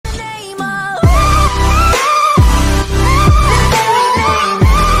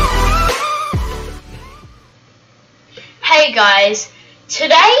Okay guys,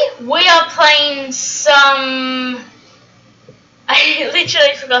 today we are playing some... I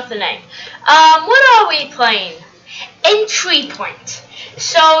literally forgot the name. What are we playing? Entry Point.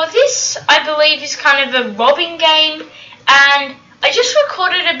 So this, I believe, is kind of a robbing game, and I just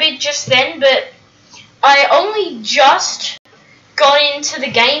recorded a bit just then, but I only just got into the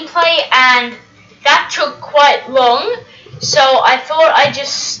gameplay and that took quite long, so I thought I'd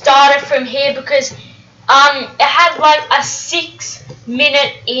just start it from here because it had like a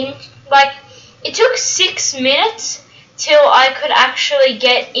 6-minute in, like it took 6 minutes till I could actually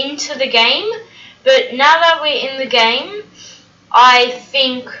get into the game. But now that we're in the game, I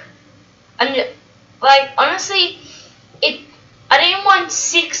think, and like honestly, I didn't want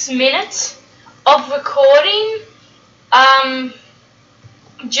 6 minutes of recording,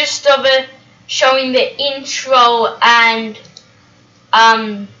 just of it showing the intro, and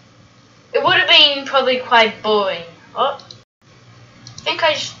it would have been probably quite boring. Oh, I think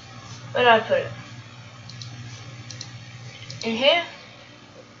I just, where did I put it? In here?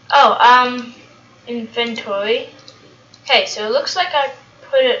 Oh, inventory. Okay, so it looks like I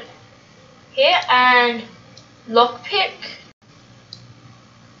put it here, and lockpick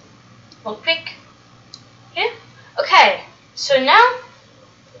here. Okay, so now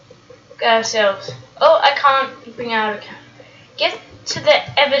get ourselves. Oh, I can't bring out a camera. Get to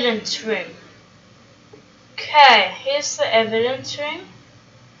the evidence room. Okay, here's the evidence room.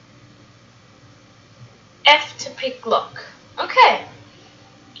 F to pick lock. Okay.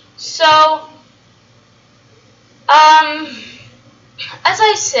 So, as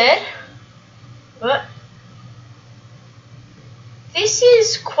I said, what? This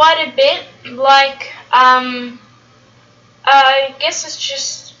is quite a bit like, I guess it's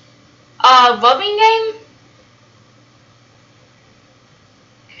just a robbing game.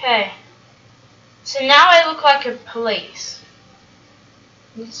 Okay. So now I look like a police.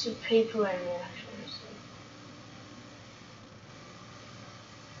 Lots of people in there.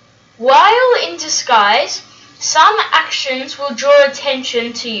 While in disguise, some actions will draw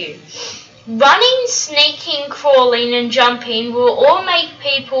attention to you. Running, sneaking, crawling, and jumping will all make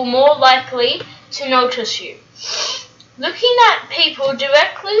people more likely to notice you. Looking at people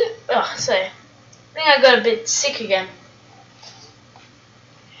directly... Oh, sorry. I think I got a bit sick again.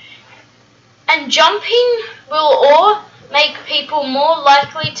 And jumping will all make people more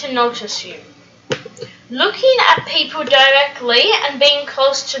likely to notice you. Looking at people directly and being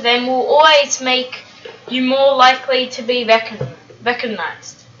close to them will always make you more likely to be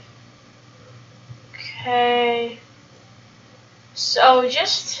recognized. Okay. So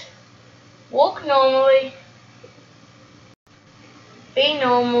just walk normally. Be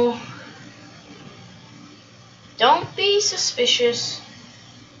normal. Don't be suspicious.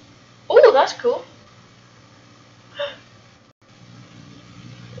 Oh, that's cool.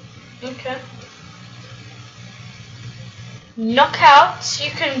 Okay. Knockouts.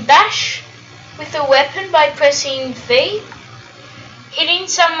 You can bash with a weapon by pressing V. Hitting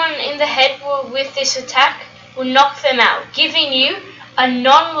someone in the head with this attack will knock them out, giving you a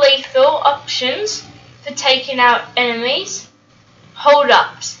non-lethal options for taking out enemies.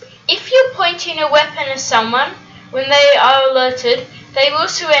 Hold-ups. If you're pointing a weapon at someone, when they are alerted, they will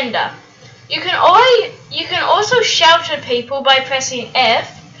surrender. You can also shout at people by pressing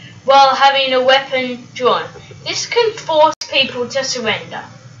F while having a weapon drawn. This can force people to surrender.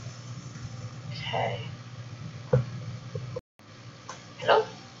 Okay. Hello?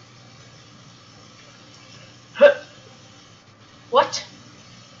 What?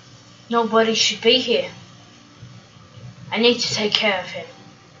 Nobody should be here. I need to take care of him.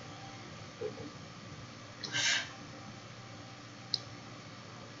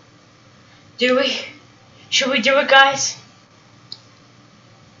 Do we? Should we do it, guys?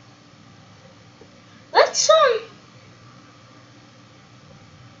 Let's,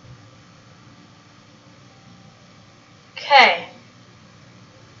 Okay.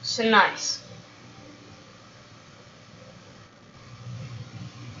 So nice.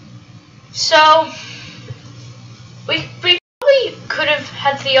 So, we probably could have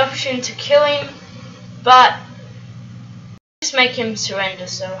had the option to kill him, but just make him surrender,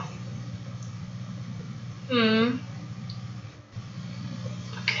 so.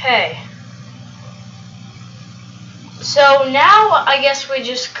 Okay. So now I guess we're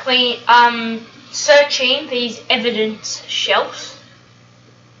just searching these evidence shelves.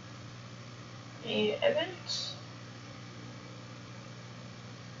 Any evidence?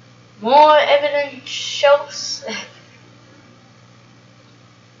 More evidence shelves.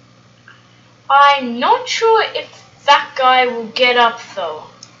 I'm not sure if that guy will get up though.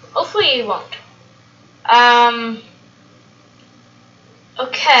 Hopefully he won't.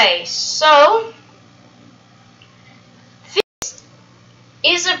 Okay, so this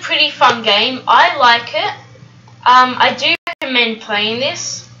is a pretty fun game. I like it. I do recommend playing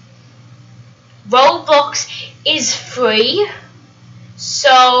this. Roblox is free,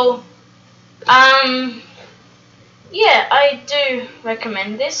 so yeah, I do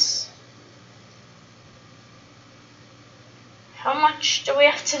recommend this. How much do we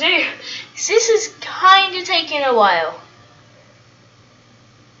have to do? This is kind of taking a while.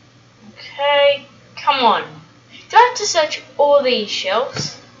 Okay, come on. Do I have to search all these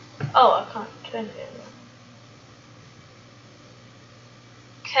shelves? Oh, I can't turn it over.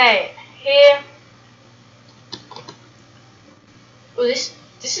 Okay, here. Oh, this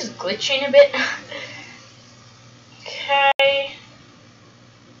is glitching a bit. Okay.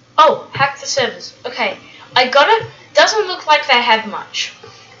 Oh, hack the servers. Okay, I got it. Doesn't look like they have much.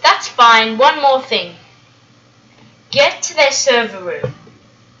 That's fine. One more thing. Get to their server room.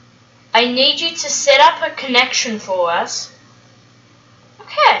 I need you to set up a connection for us.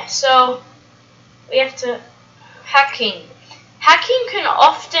 Okay, so we have to... Hacking. Hacking can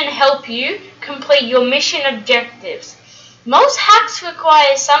often help you complete your mission objectives. Most hacks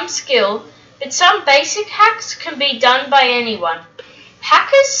require some skill, but some basic hacks can be done by anyone.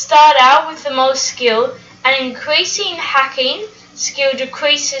 Hackers start out with the most skill, and increasing hacking skill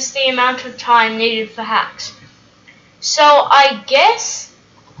decreases the amount of time needed for hacks. So I guess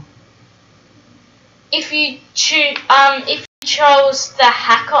if you chose the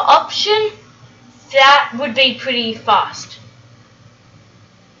hacker option, that would be pretty fast.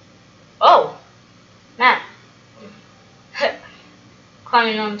 Oh, man.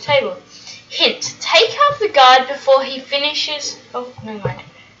 Climbing on the table. Hint, take out the guard before he finishes... Oh, never mind.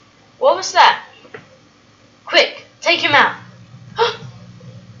 What was that? Quick, take him out.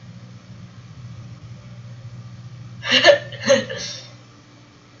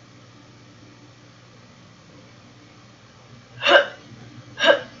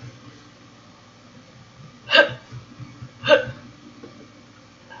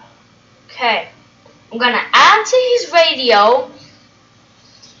 Okay, I'm gonna answer his radio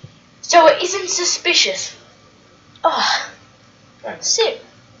so it isn't suspicious. Oh, that's it.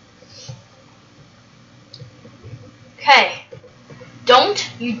 Okay,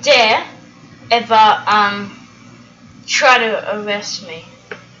 don't you dare ever try to arrest me.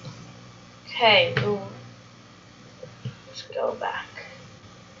 Okay, let's go back.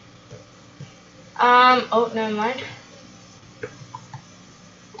 Oh, never mind.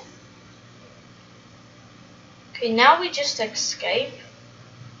 Okay, now we just escape.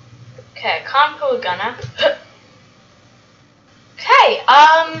 Okay, I can't pull a gun out. Okay,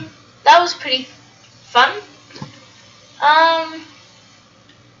 that was pretty fun.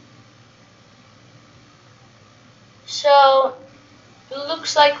 So it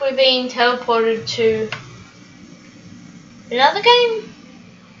looks like we're being teleported to another game.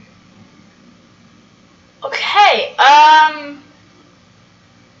 Okay,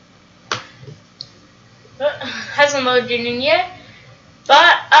 hasn't loaded in yet,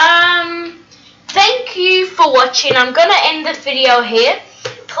 but thank you for watching. I'm gonna end the video here.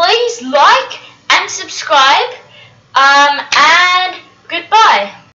 Please like and subscribe, and goodbye.